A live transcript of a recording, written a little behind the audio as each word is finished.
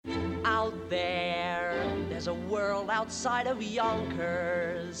out there. There's a world outside of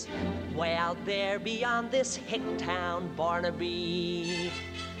Yonkers, way out there beyond this hick town, Barnaby.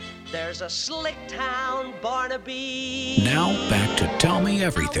 There's a slick town, Barnaby. Now back to Tell Me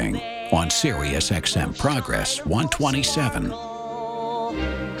Everything on Sirius XM Progress 127.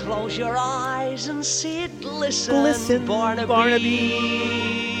 Close your eyes and see it glisten, Barnaby.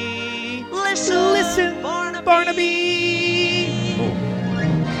 Listen, Barnaby.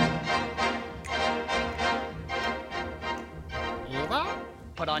 Oh.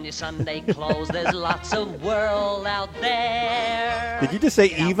 Put on your Sunday clothes, there's lots of world out there. Did you just say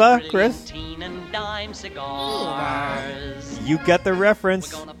Eva, Chris? And dime cigars. You get the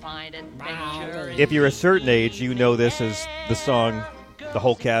reference. If you're a certain age, you know this is the song the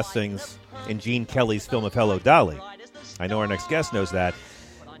whole cast sings in Gene Kelly's film of Hello, Dolly. I know our next guest knows that.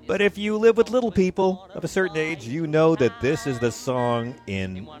 But if you live with little people of a certain age, you know that this is the song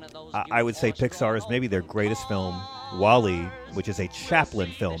in, I would say, Pixar's maybe their greatest film, WALL-E, which is a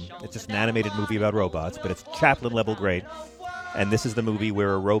Chaplin film. It's just an animated movie about robots, but it's Chaplin level great. And this is the movie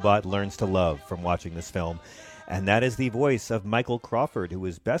where a robot learns to love from watching this film. And that is the voice of Michael Crawford, who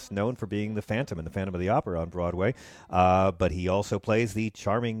is best known for being the Phantom in The Phantom of the Opera on Broadway. But he also plays the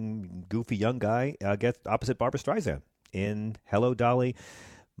charming, goofy young guy opposite Barbra Streisand in Hello, Dolly.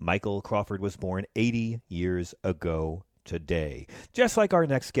 Michael Crawford was born 80 years ago today, just like our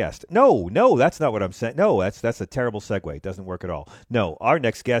next guest. No, that's not what I'm saying. No, that's a terrible segue. It doesn't work at all. No, our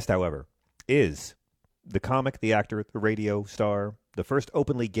next guest, however, is the comic, the actor, the radio star, the first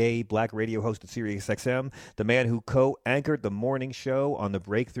openly gay black radio host at Sirius XM, the man who co-anchored the morning show on the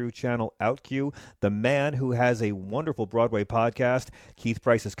breakthrough channel OutQ, the man who has a wonderful Broadway podcast, Keith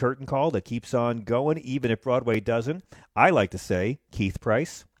Price's Curtain Call, that keeps on going even if Broadway doesn't. I like to say, Keith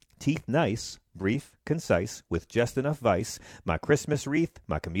Price, teeth nice, brief, concise, with just enough vice, my Christmas wreath,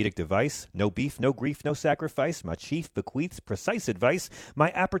 my comedic device, no beef, no grief, no sacrifice, my chief bequeaths precise advice,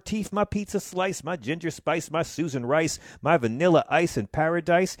 my aperitif, my pizza slice, my ginger spice, my Susan Rice, my vanilla ice in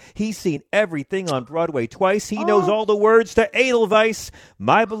paradise. He's seen everything on Broadway twice. He knows all the words to Edelweiss.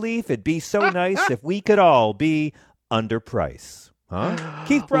 My belief, it'd be so nice if we could all be underpriced. Huh?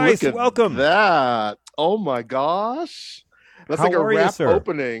 Keith Price, welcome. That. Oh my gosh. That's How like a are you, rap sir?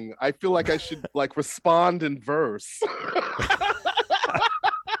 opening. I feel like I should respond in verse.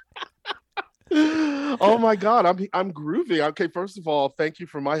 Oh my God, I'm groovy. Okay, first of all, thank you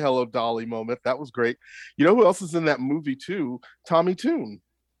for my Hello Dolly moment. That was great. You know who else is in that movie too? Tommy Tune.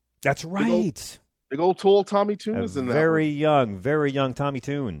 That's right. Big old tall Tommy Tune is in that. Very young Tommy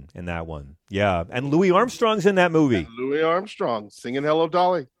Tune in that one. Yeah, and Louis Armstrong's in that movie. And Louis Armstrong singing Hello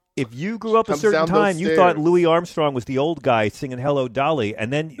Dolly. If you grew up a Comes certain down those time, you thought stairs. Louis Armstrong was the old guy singing Hello, Dolly.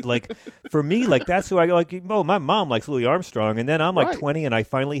 And then, like, for me, like, that's who I like. Oh, my mom likes Louis Armstrong. And then I'm like Right. 20 and I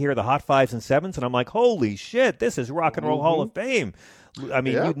finally hear the Hot Fives and Sevens. And I'm like, holy shit, this is Rock and Roll Hall of Fame. I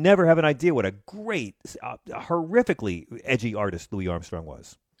mean, Yeah. you'd never have an idea what a great, horrifically edgy artist Louis Armstrong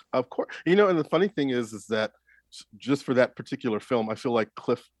was. Of course. You know, and the funny thing is that just for that particular film, I feel like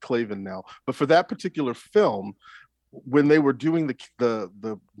Cliff Clavin now, but for that particular film, when they were doing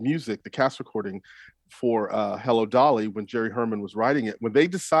the music, the cast recording for Hello Dolly, when Jerry Herman was writing it, when they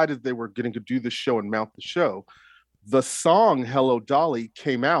decided they were getting to do the show and mount the show, the song Hello Dolly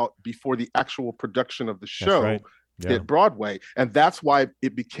came out before the actual production of the show right. Yeah. hit Broadway. And that's why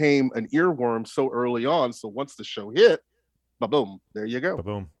it became an earworm so early on. So once the show hit, ba-boom, there you go.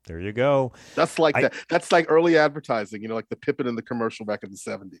 Boom, there you go. That's like that. That's like early advertising, you know, like the Pippin in the commercial back in the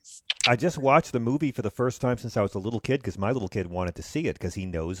 70s. I just watched the movie for the first time since I was a little kid because my little kid wanted to see it because he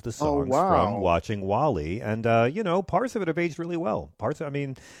knows the songs from watching WALL-E. And, you know, parts of it have aged really well.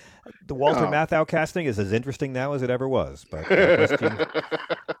 The Walter Matthau casting is as interesting now as it ever was. But,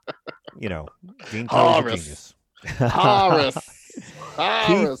 you know, Gene Kelly's a genius. Horace.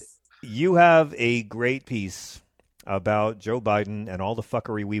 Keith, you have a great piece about Joe Biden and all the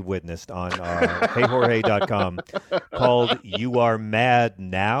fuckery we witnessed on heyjorge.com called You Are Mad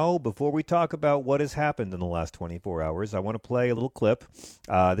Now. Before we talk about what has happened in the last 24 hours, I want to play a little clip.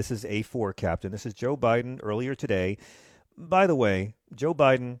 This is A4 Captain. This is Joe Biden earlier today. By the way, Joe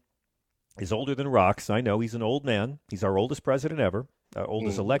Biden is older than rocks. I know he's an old man. He's our oldest president ever,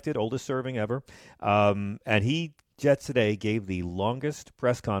 oldest elected, oldest serving ever. And he just today gave the longest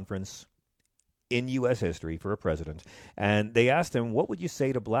press conference in U.S. history for a president. And they asked him, what would you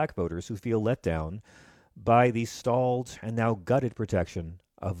say to black voters who feel let down by the stalled and now gutted protection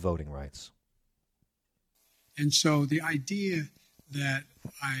of voting rights? And so the idea that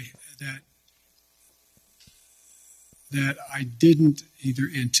I didn't either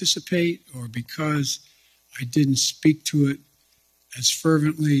anticipate or because I didn't speak to it as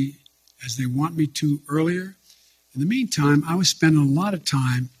fervently as they want me to earlier. In the meantime, I was spending a lot of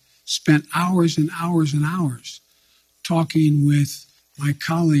time, spent hours and hours and hours talking with my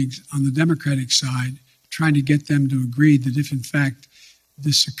colleagues on the Democratic side, trying to get them to agree that if in fact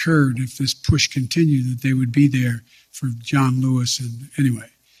this occurred, if this push continued, that they would be there for John Lewis. And anyway,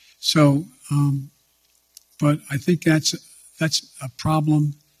 so, but I think that's a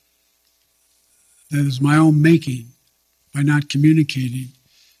problem that is my own making by not communicating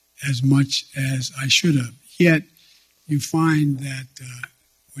as much as I should have. Yet you find that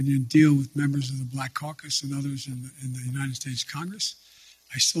when you deal with members of the Black Caucus and others in the United States Congress,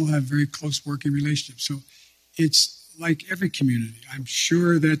 I still have very close working relationships. So it's like every community. I'm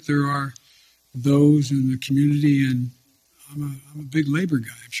sure that there are those in the community, and I'm a big labor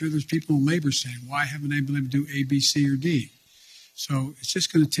guy. I'm sure there's people in labor saying, why haven't they been able to do A, B, C, or D? So it's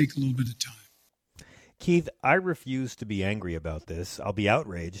just going to take a little bit of time. Keith, I refuse to be angry about this. I'll be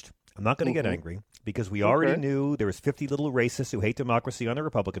outraged. I'm not going to get angry because we already knew there was 50 little racists who hate democracy on the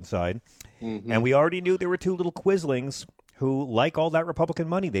Republican side, and we already knew there were 2 little quislings who like all that Republican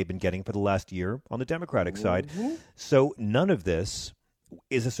money they've been getting for the last year on the Democratic side. So none of this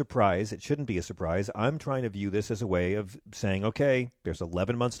is a surprise. It shouldn't be a surprise. I'm trying to view this as a way of saying, okay, there's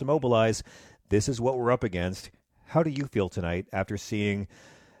 11 months to mobilize. This is what we're up against. How do you feel tonight after seeing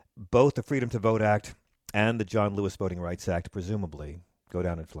both the Freedom to Vote Act and the John Lewis Voting Rights Act presumably go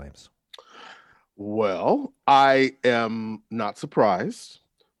down in flames? Well, I am not surprised.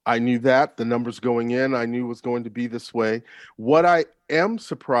 I knew that the numbers going in, I knew it was going to be this way. What I am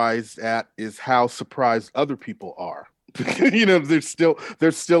surprised at is how surprised other people are. They're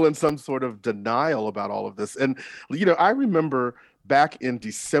still in some sort of denial about all of this. And, I remember back in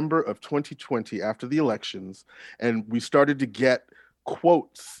December of 2020, after the elections, and we started to get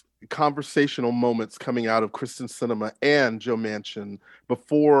quotes, conversational moments coming out of Kristen Sinema and Joe Manchin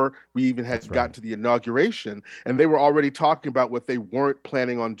before we even had gotten to the inauguration. And they were already talking about what they weren't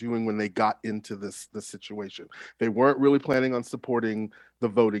planning on doing when they got into this situation. They weren't really planning on supporting the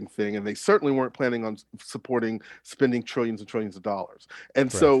voting thing, and they certainly weren't planning on spending trillions and trillions of dollars.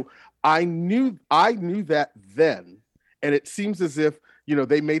 And so I knew that then, and it seems as if,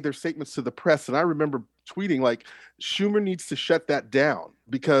 they made their statements to the press. And I remember tweeting like, Schumer needs to shut that down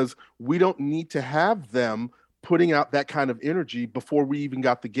because we don't need to have them putting out that kind of energy before we even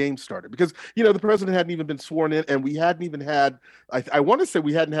got the game started. Because, the president hadn't even been sworn in, and we hadn't even had, I want to say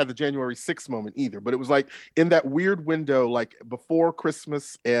we hadn't had the January 6th moment either, but it was like in that weird window, like before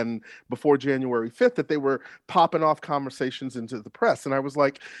Christmas and before January 5th, that they were popping off conversations into the press. And I was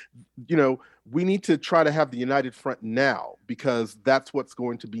like, we need to try to have the united front now, because that's what's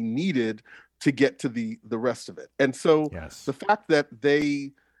going to be needed to get to the rest of it. And so the fact that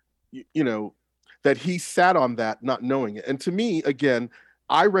they, that he sat on that not knowing it. And to me, again,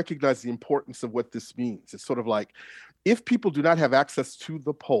 I recognize the importance of what this means. It's sort of like, if people do not have access to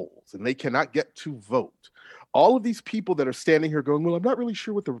the polls and they cannot get to vote, all of these people that are standing here going, well, I'm not really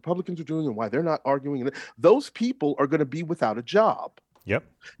sure what the Republicans are doing and why they're not arguing, those people are going to be without a job. Yep.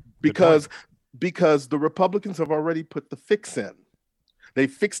 Because the Republicans have already put the fix in. They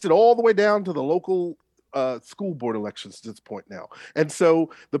fixed it all the way down to the local school board elections to this point now. And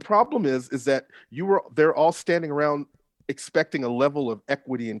so the problem is that they're all standing around expecting a level of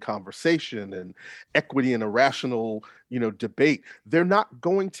equity in conversation and equity in a rational, debate. They're not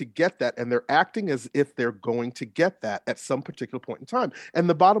going to get that, and they're acting as if they're going to get that at some particular point in time. And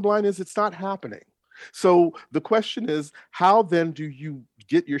the bottom line is it's not happening. So the question is, how then do you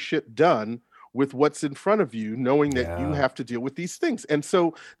get your shit done with what's in front of you, knowing that you have to deal with these things? And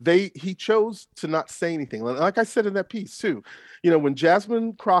so he chose to not say anything. Like I said in that piece too, when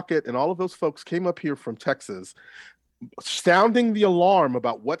Jasmine Crockett and all of those folks came up here from Texas, sounding the alarm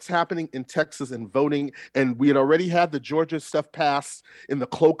about what's happening in Texas and voting, and we had already had the Georgia stuff passed in the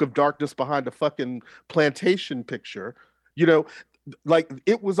cloak of darkness behind a fucking plantation picture, like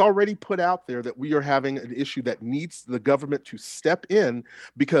it was already put out there that we are having an issue that needs the government to step in,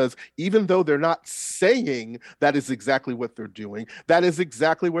 because even though they're not saying that is exactly what they're doing, that is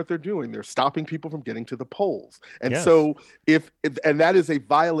exactly what they're doing. They're stopping people from getting to the polls. And so and that is a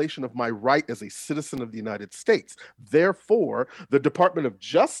violation of my right as a citizen of the United States. Therefore, the Department of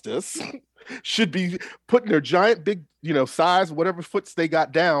Justice should be putting their giant big, size, whatever foots they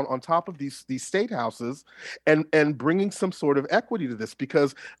got down on top of these state houses and bringing some sort of equity to this.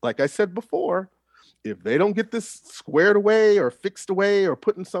 Because like I said before, if they don't get this squared away or fixed away or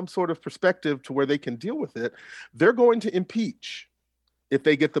put in some sort of perspective to where they can deal with it, they're going to impeach if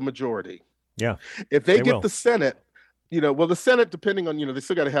they get the majority. Yeah. If they get the Senate, the Senate, depending on, they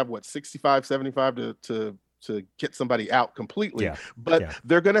still got to have 65, 75 to to get somebody out completely. Yeah. But Yeah.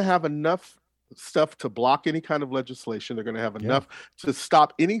 they're going to have enough stuff to block any kind of legislation. They're going to have enough to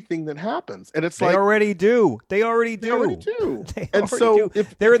stop anything that happens. And it's They already do. They already do. And so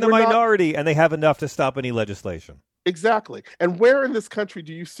if they're in the minority and they have enough to stop any legislation. Exactly. And where in this country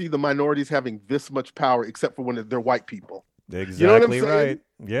do you see the minorities having this much power except for when they're white people? Exactly right.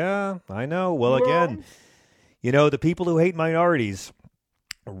 Yeah, I know. Well, again, the people who hate minorities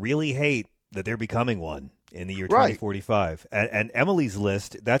really hate that they're becoming one in the year 2045. And Emily's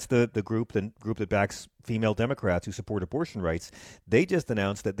List, that's the group that backs female Democrats who support abortion rights. They just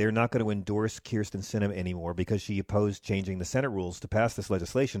announced that they're not going to endorse Kyrsten Sinema anymore because she opposed changing the Senate rules to pass this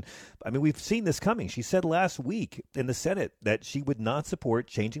legislation. I mean, we've seen this coming. She said last week in the Senate that she would not support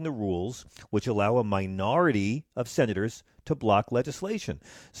changing the rules which allow a minority of senators to block legislation.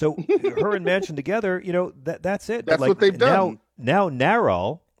 So her and Manchin together, that's it. That's what they've done. Now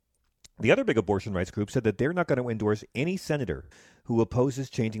NARAL, the other big abortion rights group, said that they're not going to endorse any senator who opposes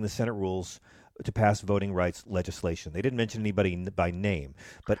changing the Senate rules to pass voting rights legislation. They didn't mention anybody by name,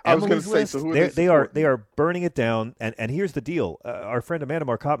 but Emily's List, they are burning it down. And here's the deal: our friend Amanda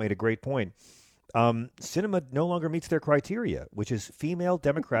Marcotte made a great point. Sinema no longer meets their criteria, which is female,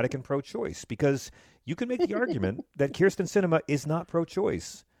 democratic, and pro-choice, because you can make the argument that Kyrsten Sinema is not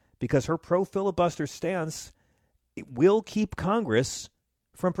pro-choice because her pro-filibuster stance will keep Congress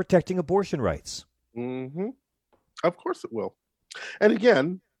from protecting abortion rights. Mm-hmm. Of course it will. And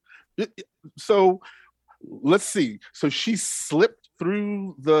again, so let's see. So she slipped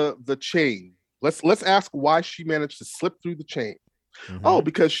through the chain. Let's ask why she managed to slip through the chain. Mm-hmm. Oh,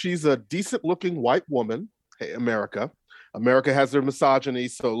 because she's a decent-looking white woman. Hey, America has their misogyny,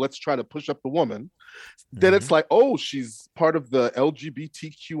 so let's try to push up the woman. Then it's like, oh, she's part of the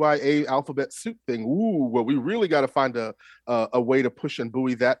LGBTQIA alphabet soup thing. Ooh, well, we really got to find a way to push and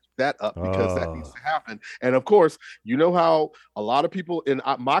buoy that up because that needs to happen. And of course, you know how a lot of people in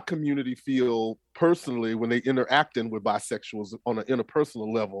my community feel personally when they interacting with bisexuals on an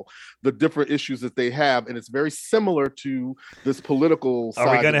interpersonal level, the different issues that they have, and it's very similar to this political side.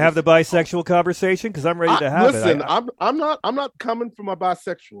 Are we going to have the bisexual conversation? Because I'm ready to have it. Listen, I'm not coming for my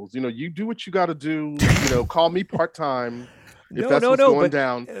bisexuals. You do what you got to do. Call me part-time if that's what's going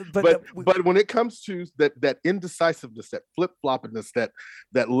down. But when it comes to that indecisiveness, that flip-floppiness,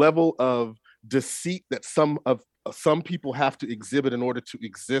 that level of deceit that some people have to exhibit in order to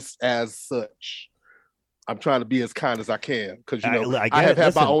exist as such, I'm trying to be as kind as I can because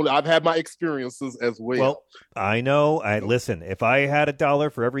I've had my experiences as well. Well, I know. Listen. If I had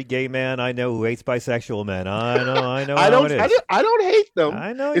 $1 for every gay man I know who hates bisexual men, I know. I don't hate them.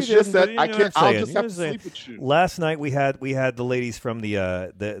 I know. It's just that I can't. I'll just have to sleep with you. Last night we had the ladies from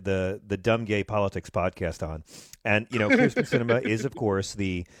the Dumb Gay Politics podcast on, and Kyrsten Sinema is of course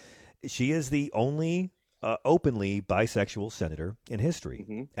she is the only openly bisexual senator in history.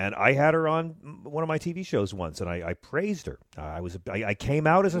 Mm-hmm. And I had her on one of my TV shows once, and I praised her. I came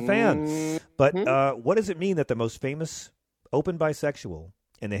out as a fan. Mm-hmm. But what does it mean that the most famous open bisexual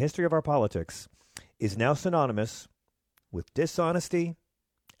in the history of our politics is now synonymous with dishonesty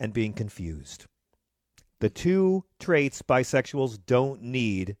and being confused? The two traits bisexuals don't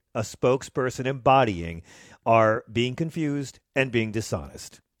need a spokesperson embodying are being confused and being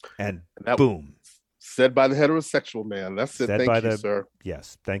dishonest. And boom. Said by the heterosexual man. That's it. Thank you, sir.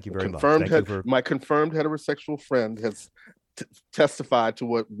 Yes, thank you very much. My confirmed heterosexual friend has testified to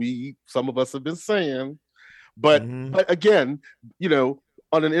what some of us have been saying. But again,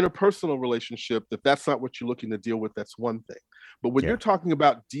 on an interpersonal relationship, if that's not what you're looking to deal with, that's one thing. But when you're talking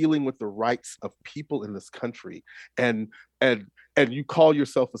about dealing with the rights of people in this country and you call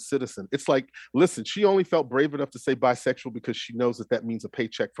yourself a citizen, it's like, listen, she only felt brave enough to say bisexual because she knows that means a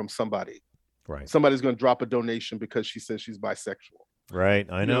paycheck from somebody. Right. Somebody's going to drop a donation because she says she's bisexual.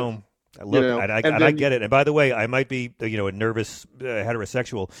 Right. I know. Look, I get it. And by the way, I might be, a nervous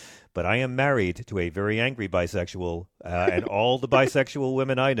heterosexual, but I am married to a very angry bisexual, and all the bisexual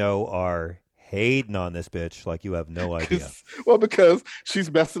women I know are hating on this bitch like you have no idea. Well, because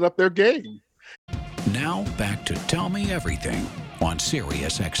she's messing up their game. Now back to Tell Me Everything on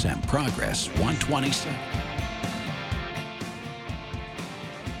Sirius XM Progress 127.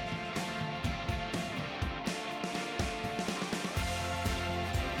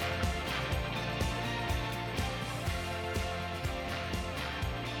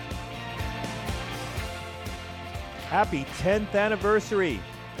 Happy 10th anniversary.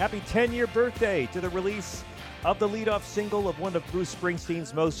 Happy 10-year birthday to the release of the lead-off single of one of Bruce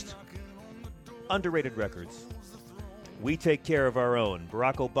Springsteen's most underrated records. We Take Care of Our Own,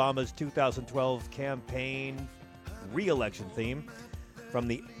 Barack Obama's 2012 campaign re-election theme. from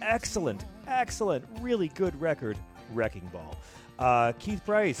the excellent, really good record, Wrecking Ball. Keith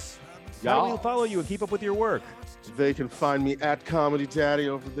Price, how do we follow you and keep up with your work? They can find me at Comedy Daddy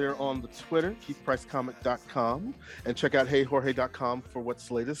over there on the Twitter, KeithPriceComic.com, and check out HeyJorge.com for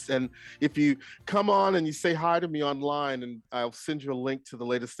what's latest. And if you come on and you say hi to me online, and I'll send you a link to the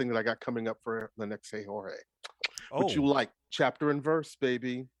latest thing that I got coming up for the next Hey Jorge. What you like, chapter and verse,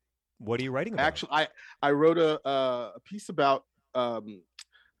 baby. What are you writing about? Actually, I wrote a piece about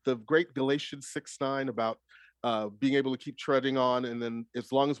the great Galatians 6:9 about being able to keep treading on, and then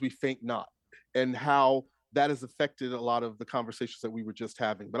as long as we faint not, and how that has affected a lot of the conversations that we were just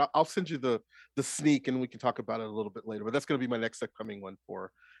having. But I'll send you the sneak, and we can talk about it a little bit later. But that's going to be my next upcoming one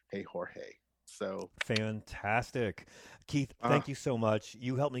for Hey Jorge. So fantastic. Keith, thank you so much.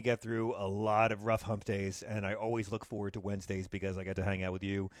 You helped me get through a lot of rough hump days, and I always look forward to Wednesdays because I get to hang out with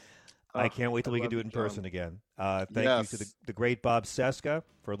you. I can't wait till we can do it in person again. Thank you to the great Bob Seska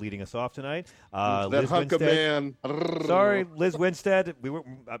for leading us off tonight. Liz Winstead. Sorry, Liz Winstead.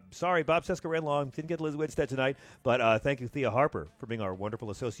 Sorry, Bob Seska ran long. Didn't get Liz Winstead tonight. But thank you, Thea Harper, for being our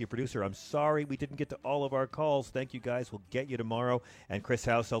wonderful associate producer. I'm sorry we didn't get to all of our calls. Thank you, guys. We'll get you tomorrow. And Chris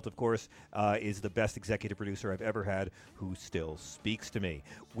Houselt, of course, is the best executive producer I've ever had who still speaks to me.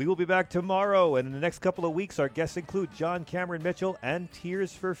 We will be back tomorrow. And in the next couple of weeks, our guests include John Cameron Mitchell and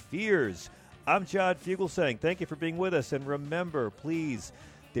Tears for Fears. I'm John Fugelsang. Thank you for being with us. And remember, please,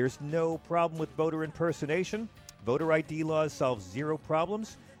 there's no problem with voter impersonation. Voter ID laws solve zero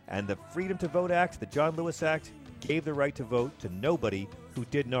problems. And the Freedom to Vote Act, the John Lewis Act, gave the right to vote to nobody who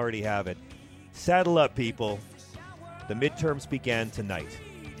didn't already have it. Saddle up, people. The midterms began tonight.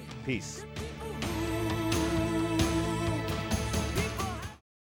 Peace.